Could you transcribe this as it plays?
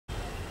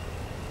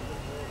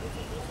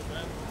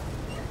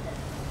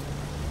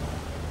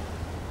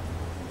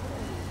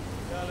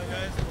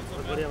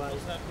बढ़िया भाई।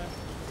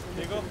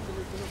 देखो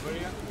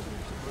बढ़िया।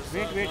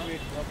 Wait wait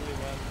wait. Lovely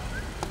man.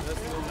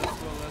 Let's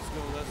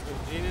go.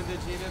 जीने दे।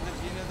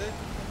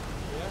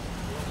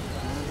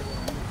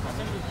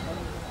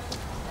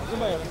 आसिम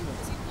भाई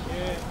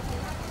ये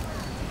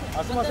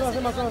आसिम।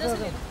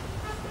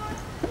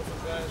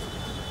 guys.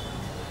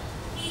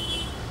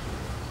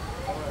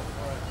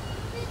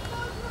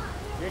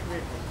 वेट।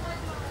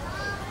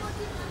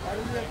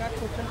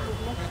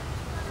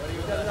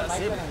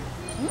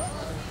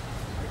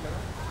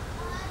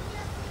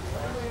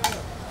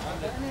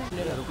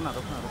 रुकना।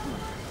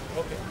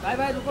 ओके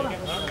भाई रुको ना।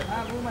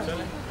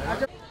 हाँ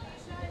अच्छा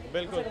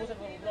बिल्कुल।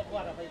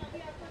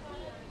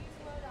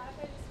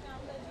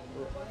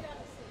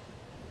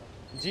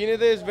 जीने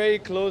दे is very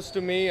close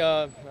to me.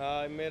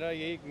 मेरा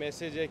यही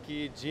मैसेज है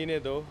कि जीने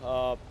दो।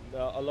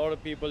 A lot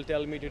of people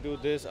tell me to do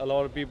this, a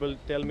lot of people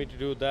tell me to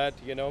do that,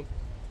 you know.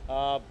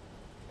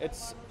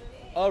 It's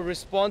a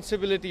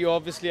responsibility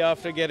obviously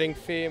after getting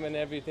fame and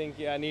everything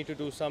कि I need to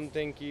do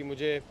something कि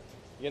मुझे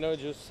you know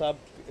जो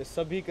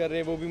सभी कर रहे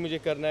हैं वो भी मुझे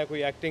करना है।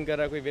 कोई एक्टिंग कर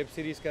रहा है, कोई वेब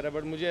सीरीज़ कर रहा है,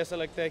 बट मुझे ऐसा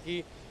लगता है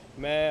कि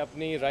मैं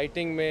अपनी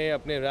राइटिंग में,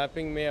 अपने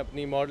रैपिंग में,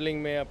 अपनी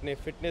मॉडलिंग में, अपने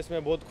फिटनेस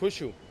में बहुत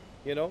खुश हूँ।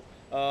 यू नो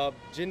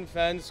जिन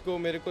फैंस को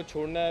मेरे को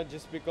छोड़ना है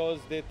जस्ट बिकॉज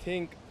दे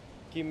थिंक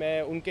कि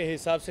मैं उनके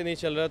हिसाब से नहीं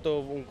चल रहा, तो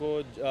उनको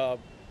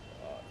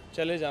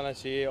चले जाना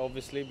चाहिए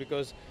obviously,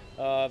 because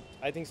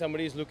I think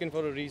somebody is looking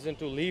for a reason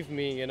to leave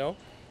me, you know.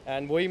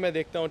 And वही मैं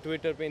देखता हूँ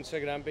ट्विटर पे,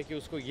 इंस्टाग्राम पे कि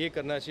उसको ये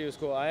करना चाहिए,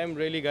 उसको I am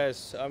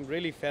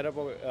really fed up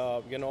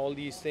you know all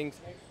these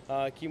things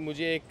कि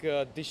मुझे एक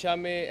दिशा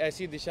में,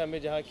 ऐसी दिशा में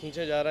जहाँ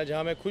खींचा जा रहा है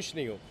जहाँ मैं खुश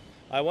नहीं हूँ।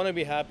 I want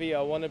be happy,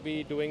 I want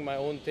be doing my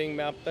own thing.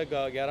 मैं अब तक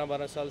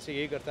 11-12 साल से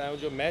यही करता हूँ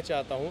जो मैं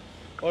चाहता हूँ,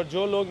 और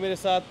जो लोग मेरे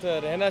साथ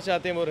रहना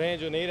चाहते हैं वो रहें,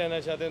 जो नहीं रहना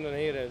चाहते हैं वो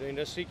नहीं रहे, जो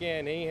इंडस्ट्री के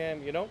हैं नहीं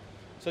हैं, यू नो।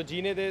 सो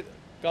जीने दे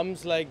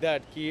कम्स लाइक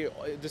दैट कि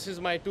this is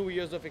my 2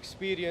 years of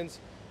experience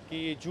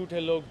कि झूठे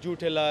लोग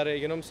झूठे ला रहे,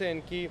 यू नो से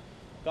इनकी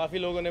काफ़ी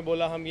लोगों ने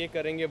बोला हम ये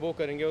करेंगे वो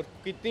करेंगे, और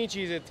कितनी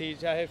चीज़ें थी,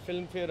 चाहे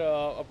फिल्म फिर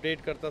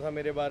अपडेट करता था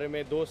मेरे बारे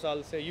में 2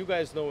 साल से, you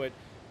guys no it,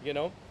 you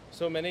know.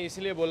 सो मैंने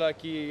इसलिए बोला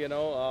कि you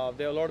know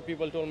there lot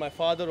people told my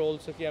father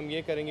also कि हम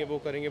ये करेंगे वो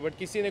करेंगे, बट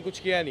किसी ने कुछ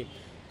किया नहीं।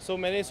 सो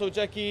मैंने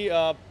सोचा कि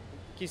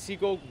किसी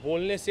को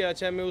बोलने से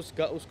अच्छा है मैं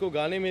उसको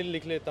गाने में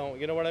लिख लेता हूँ,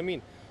 you know what I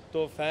mean.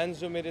 तो फैंस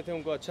जो मेरे थे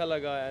उनको अच्छा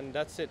लगा, एंड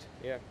दैट्स इट।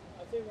 या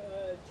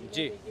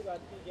जी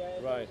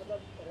राइट।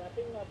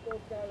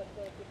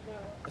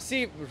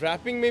 सी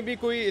रैपिंग में भी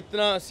कोई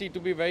इतना, सी to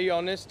be very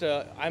honest,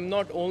 I am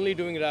not only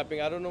doing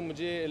wrapping. I don't know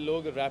मुझे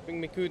लोग रैपिंग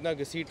में क्यों इतना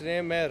घसीट रहे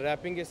हैं। मैं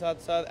रैपिंग के साथ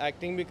साथ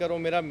एक्टिंग भी करूँ,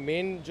 मेरा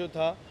मेन जो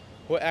था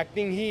वो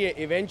एक्टिंग ही है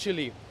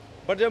इवेंचुअली।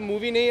 बट जब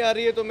मूवी नहीं आ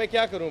रही है तो मैं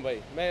क्या करूँ भाई,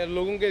 मैं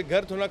लोगों के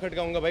घर थोड़ा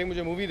खटकाऊंगा भाई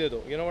मुझे मूवी दे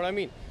दो, you know what I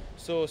mean.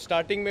 So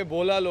starting में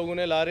बोला, लोगों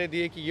ने लारे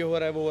दिए कि ये हो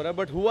रहा है वो हो रहा है,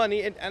 बट हुआ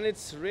नहीं, and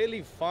it's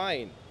really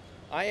fine.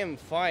 I am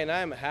fine,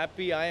 I am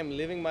happy, I am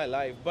living my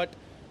life. But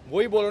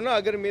वही बोलो ना,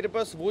 अगर मेरे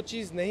पास वो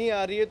चीज़ नहीं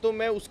आ रही है तो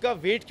मैं उसका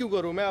वेट क्यों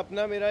करूँ। मैं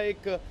अपना, मेरा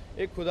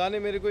एक खुदा ने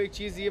मेरे को एक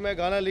चीज़ दी है, मैं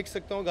गाना लिख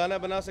सकता हूँ, गाना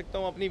बना सकता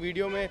हूँ, अपनी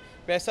वीडियो में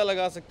पैसा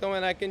लगा सकता हूँ,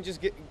 and I can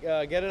just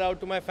get it out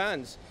to my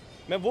fans.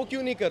 मैं वो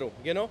क्यों नहीं करूँ,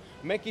 यू नो।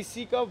 मैं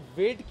किसी का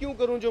वेट क्यों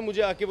करूँ जो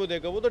मुझे आके वो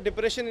देगा। वो तो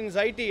depression,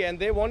 anxiety, and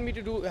they want me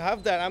to do have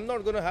that, I am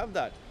not gonna have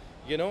that,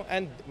 you know.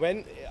 And when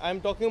I'm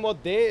talking about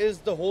they is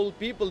the whole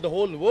people, the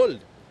whole world,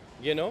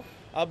 you know.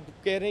 अब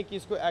कह रहे हैं कि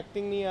इसको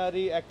acting नहीं आ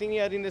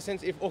रही in the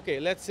sense, if okay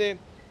let's say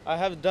I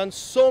have done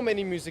so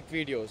many music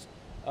videos,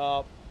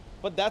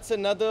 but that's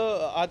another,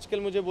 आजकल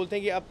मुझे बोलते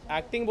हैं कि आप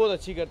एक्टिंग बहुत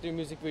अच्छी करते हो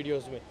म्यूज़िक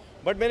वीडियोस में,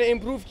 बट मैंने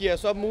इम्प्रूव किया।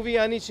 सो अब मूवी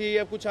आनी चाहिए,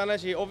 अब कुछ आना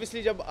चाहिए।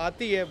 ऑब्वियसली जब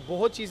आती है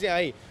बहुत चीज़ें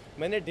आई,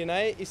 मैंने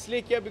डिनाई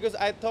इसलिए किया because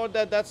I thought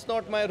that that's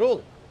not my role,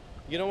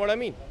 you know what I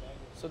mean.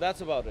 So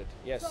that's about it.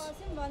 Yes. So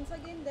Asim, once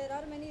again, there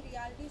are many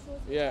reality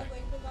shows which Yeah. are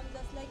going to come,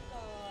 just like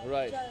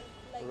Right.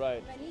 like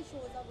Right. many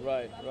shows are going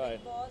Right, to come, right,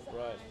 like Boss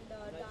right. and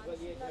Dance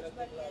Clutch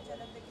Baliya,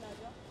 Jhalak Dikhla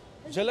Ja.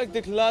 झलक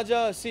दिखला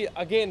जा। See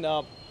again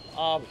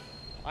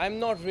I am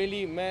not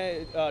really, मैं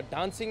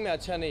dancing में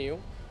अच्छा नहीं हूँ,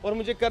 और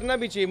मुझे करना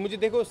भी चाहिए, मुझे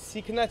देखो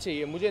सीखना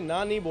चाहिए, मुझे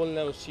ना नहीं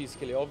बोलना है उस चीज़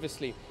के लिए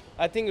obviously.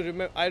 I think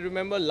I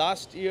remember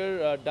last year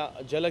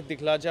झलक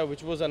दिखला जा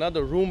which was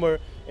another rumor,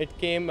 it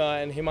came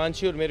and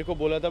Himanshi और मेरे को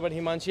बोला था, but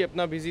हिमांशी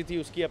अपना बिजी थी,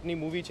 उसकी अपनी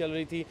मूवी चल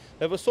रही थी,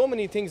 there were so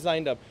many things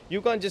lined up,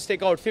 you can't just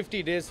take out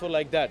 50 days for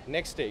like that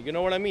next day, you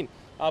know what I mean।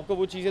 आपको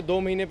वो चीज़ें 2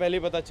 महीने पहले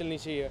पता चलनी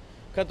चाहिए।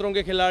 खतरों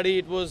के खिलाड़ी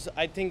it was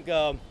I think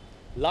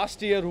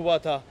last year हुआ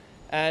था,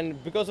 and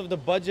because of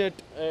the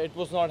budget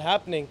it was not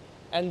happening,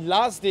 and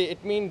last day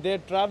it means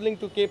they're traveling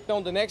to Cape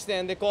Town the next day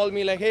and they call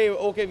me like, hey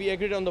okay we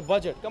agreed on the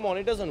budget, come on,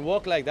 it doesn't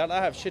work like that, I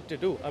have shit to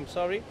do, I'm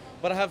sorry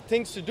but I have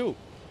things to do।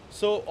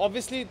 so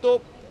obviously तो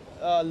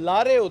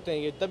लारे होते हैं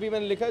ये, तभी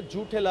मैंने लिखा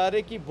झूठे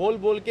लारे की बोल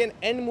बोल के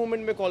एंड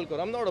मोमेंट में कॉल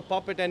करो। I'm not a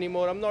puppet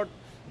anymore, I'm not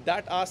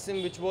that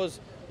Asim which was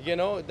you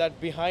know that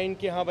behind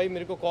कि हाँ भाई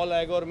मेरे को कॉल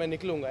आएगा और मैं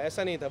निकलूँगा,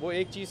 ऐसा नहीं था। वो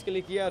एक चीज़ के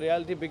लिए किया,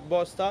 रियलिटी बिग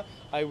बॉस था,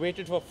 I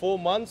waited for 4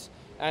 months,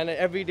 And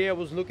every day I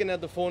was looking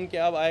at the phone कि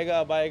अब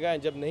आएगा,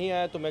 and जब नहीं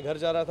आया तो मैं घर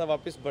जा रहा था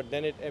वापस, but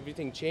then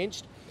everything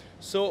changed.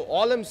 So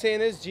all I'm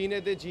saying is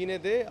जीने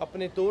दे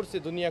अपने तौर से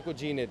दुनिया को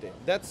जीने दे.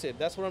 That's it.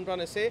 That's what I'm trying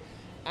to say.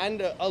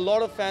 And a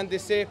lot of fans, they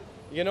say,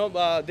 you know,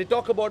 they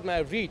talk about my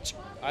reach.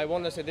 I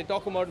want to say they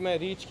talk about my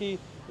reach कि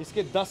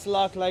इसके 10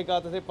 lakh like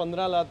आते थे,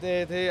 15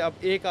 लाते थे, अब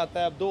 1 आता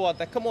है, अब 2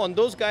 आता है. Come on,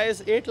 those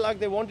guys 8 lakh,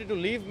 they wanted to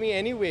leave me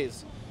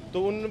anyways.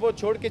 तो उन वो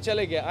छोड़ के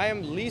चले गए. I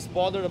am least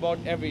bothered about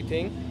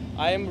everything.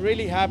 I am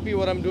really happy.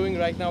 What I'm doing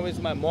right now is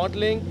my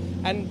modeling.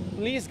 And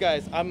please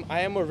guys, I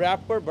am a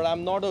rapper, but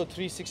I'm not a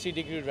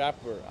 360-degree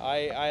rapper.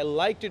 I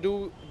like to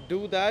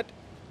do that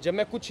जब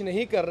मैं कुछ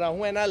नहीं कर रहा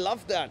हूँ, and I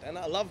love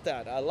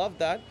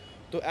that.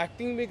 तो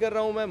acting भी कर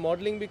रहा हूँ मैं,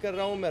 मॉडलिंग भी कर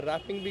रहा हूँ मैं,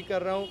 रैपिंग भी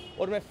कर रहा हूँ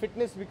और मैं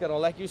फिटनेस भी कर रहा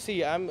हूँ. Like you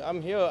see, I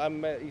am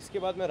here. इसके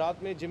बाद मैं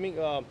रात में जिमिंग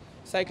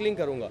साइकिलिंग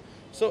करूँगा.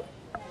 सो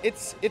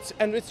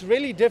it's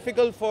really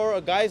difficult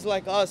for guys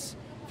like us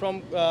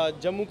from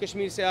Jammu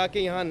Kashmir से आके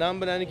यहाँ नाम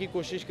बनाने की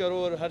कोशिश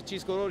करो और हर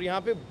चीज़ करो, और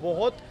यहाँ पे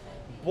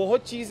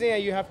बहुत चीज़ें हैं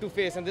you have to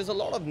face, and there's a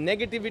lot of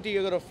negativity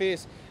you got to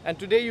face. And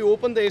today you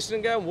open the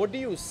Instagram, what do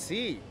you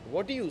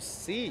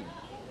see?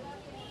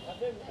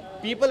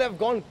 People have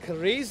gone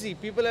crazy.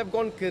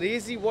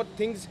 What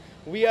things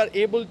we are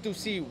able to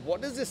see.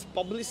 What is this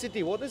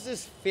publicity? What is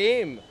this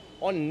fame?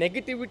 On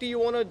negativity, you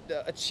want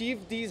to achieve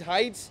these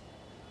heights.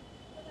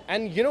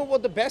 And you know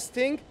what the best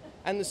thing?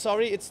 And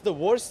sorry, it's the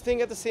worst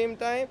thing at the same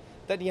time.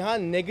 That यहाँ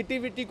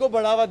negativity को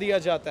बढ़ावा दिया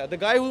जाता है. The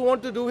guy who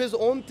wants to do his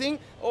own thing,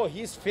 oh,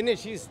 he's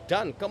finished, he's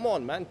done. Come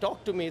on, man,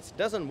 talk to me. It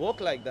doesn't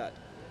work like that.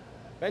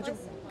 Man, जो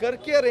कर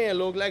क्या रहे हैं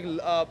लोग? Like,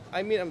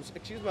 I mean,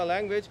 excuse my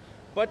language,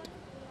 but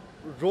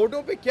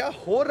रोडों पे क्या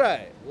हो रहा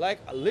है? Like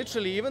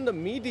literally, even the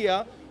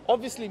media.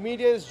 Obviously,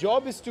 media's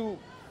job is to,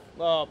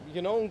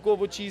 you know, उनको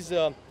वो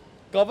चीज़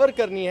cover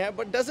करनी है.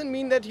 But doesn't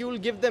mean that you will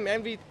give them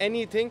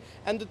anything.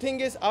 And the thing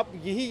is, आप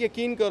यही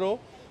यकीन करो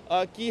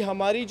कि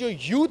हमारी जो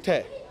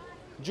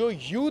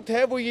यूथ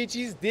है वो ये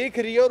चीज़ देख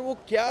रही है और वो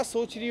क्या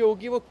सोच रही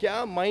होगी, वो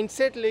क्या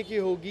माइंडसेट लेके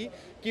होगी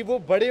कि वो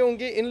बड़े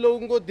होंगे इन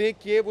लोगों को देख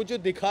के वो जो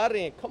दिखा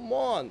रहे हैं. Come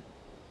on,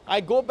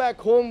 I go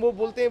back home, वो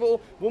बोलते हैं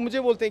वो मुझे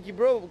बोलते हैं कि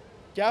ब्रो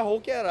क्या हो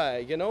क्या रहा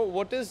है, you know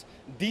what is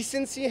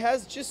decency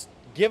has just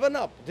given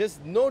up. There's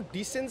no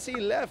decency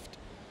left.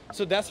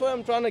 So that's why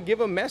I'm trying to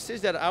give a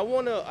message that I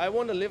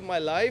wanna live my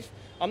life.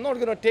 I'm not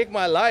gonna take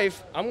my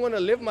life. I'm gonna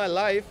live my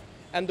life,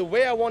 and the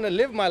way I wanna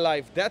live my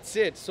life. That's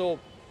it. So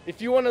if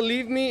you want to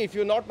leave me, if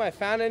you're not my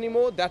fan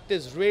anymore, that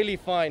is really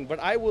fine. But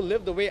I will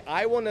live the way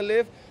I want to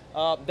live.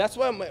 That's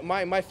why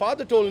my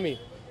father told me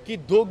कि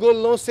दो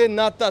गोलों से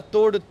नाता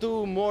तोड़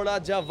तू, मोड़ा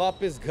जा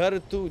वापस घर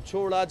तू,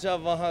 छोड़ा जा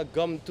वहाँ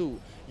गम तू,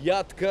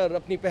 याद कर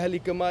अपनी पहली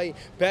कमाई,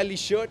 पहली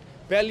शर्ट,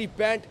 पहली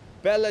पैंट,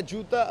 पहला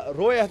जूता,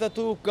 रोया था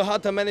तू, कहा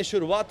था मैंने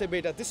शुरुआत है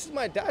बेटा. This is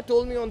my dad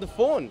told me on the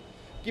phone.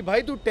 कि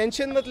भाई तू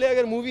टेंशन मत ले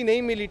अगर मूवी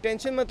नहीं मिली,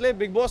 टेंशन मत ले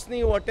बिग बॉस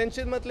नहीं हुआ,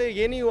 टेंशन मत ले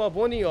ये नहीं हुआ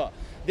वो नहीं हुआ.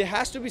 There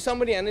has to be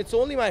somebody, and it's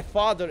only my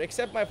father.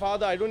 Except my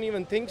father, I don't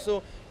even think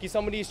so कि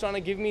somebody is trying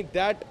to give me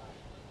that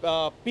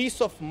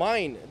peace of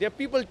mind. There are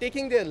people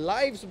taking their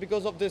lives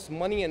because of this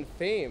money and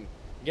fame,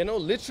 you know,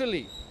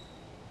 literally.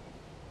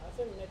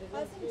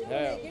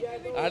 Yeah.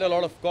 I had a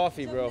lot of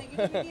coffee, bro.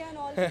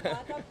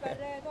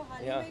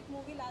 Yeah.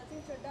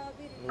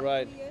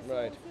 Right.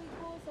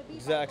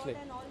 Exactly.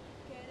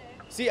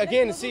 See,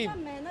 again, see.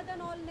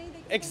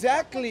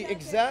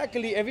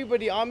 Exactly.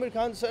 Everybody, Amir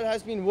Khan sir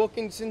has been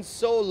working since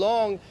so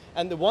long,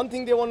 and the one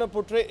thing they want to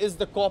portray is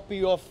the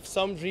copy of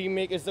some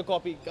remake, is the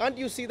copy. Can't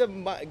you see the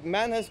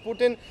man has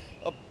put in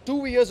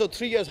 2 years or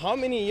 3 years, how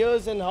many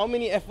years and how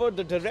many effort,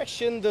 the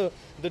direction, the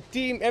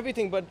team,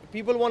 everything. But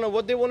people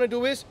what they want to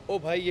do is, oh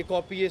bhai, ye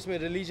copy hai,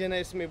 isme religion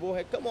hai, isme wo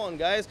hai. Come on,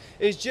 guys,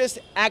 it's just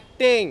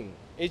acting.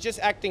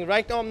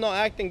 Right now I'm not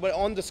acting, but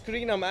on the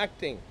screen I'm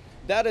acting.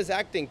 That is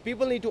acting.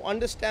 People need to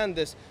understand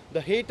this. The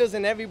haters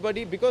and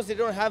everybody, because they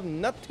don't have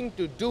nothing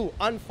to do.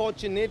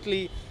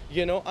 Unfortunately,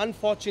 you know,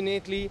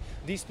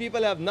 these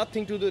people have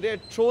nothing to do. They're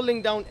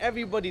trolling down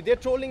everybody. They're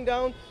trolling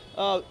down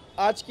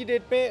आज की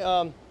date पे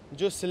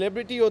जो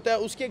celebrity होता है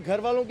उसके घर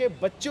वालों के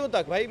बच्चों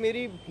तक. भाई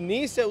मेरी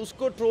नीस है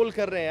उसको ट्रोल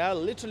कर रहे हैं यार.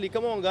 लिटरली,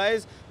 कम ऑन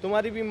गाइस,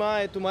 तुम्हारी भी माँ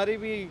है, तुम्हारी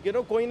भी यू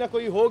नो कोई ना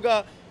कोई होगा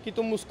कि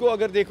तुम उसको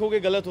अगर देखोगे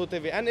गलत होते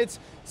हुए. And it's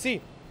C,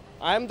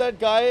 I am that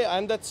guy, I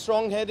am that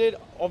strong-headed.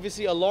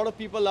 Obviously, a lot of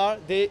people are,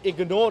 they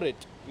ignore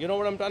it. You know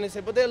what I'm trying to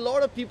say? But there are a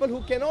lot of people who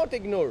cannot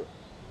ignore.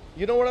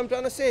 You know what I'm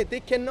trying to say? They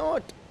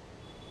cannot.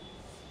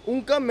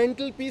 Unka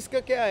mental peace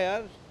ka kya hai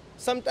yaar?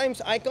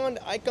 Sometimes I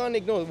can't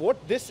ignore.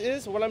 What this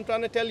is, what I'm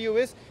trying to tell you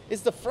is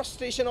the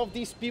frustration of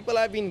these people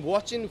I've been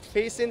watching,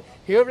 facing,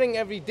 hearing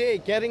every day,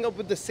 getting up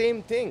with the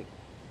same thing.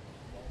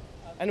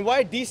 And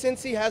why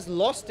decency has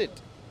lost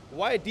it.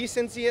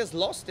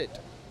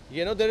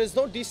 You know, there is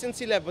no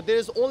decency left, but there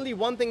is only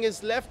one thing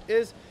is left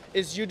is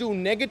you do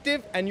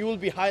negative and you will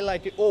be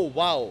highlighted. Oh,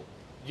 wow,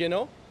 you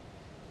know?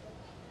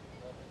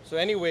 So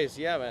anyways,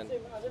 yeah, man.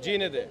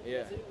 Jeene de,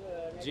 yeah.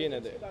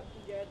 Jeene de.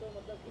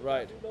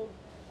 Right.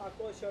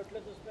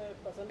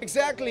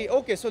 Exactly.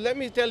 Okay, so let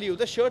me tell you,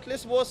 the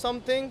shirtless was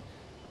something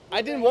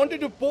I didn't want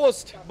to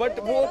post, but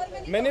वो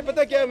मैंने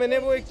पता क्या मैंने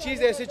वो एक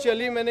चीज़ ऐसे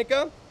चली मैंने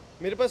कहा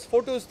मेरे पास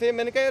photos थे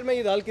मैंने कहा यार मैं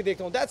ये डाल के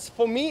देखता हूँ. That's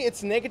for me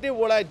it's negative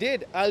what I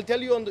did. I'll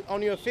tell you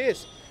on your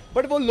face.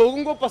 But वो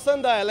लोगों को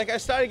पसंद आया. Like I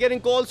started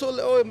getting calls. So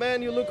oh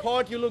man you look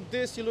hot, you look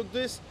this, you look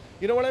this.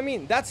 You know what I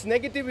mean? That's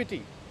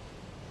negativity.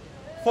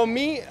 For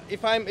me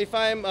if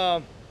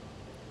I'm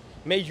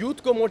मैं youth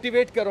को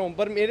motivate कर रहा हूँ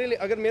पर मेरे लिए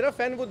अगर मेरा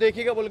फैन वो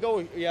देखेगा बोलेगा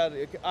ओ यार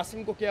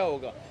आसिम को क्या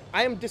होगा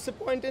I am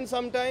disappointed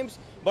sometimes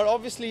but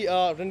obviously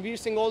Ranveer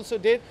Singh also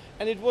did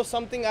and it was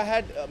something I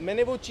had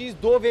मैंने वो चीज़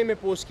दो वे में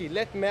पोस्ट की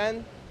late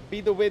man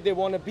be the way they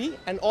want to be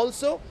and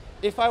also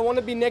if I want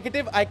to be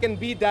negative I can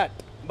be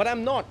that but I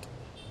am not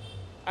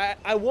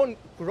I won't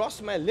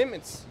cross my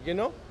limits you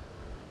know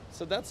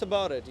so that's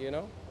about it you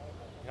know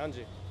हाँ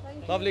जी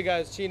lovely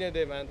guys Chine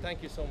de man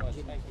thank you so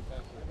much thank you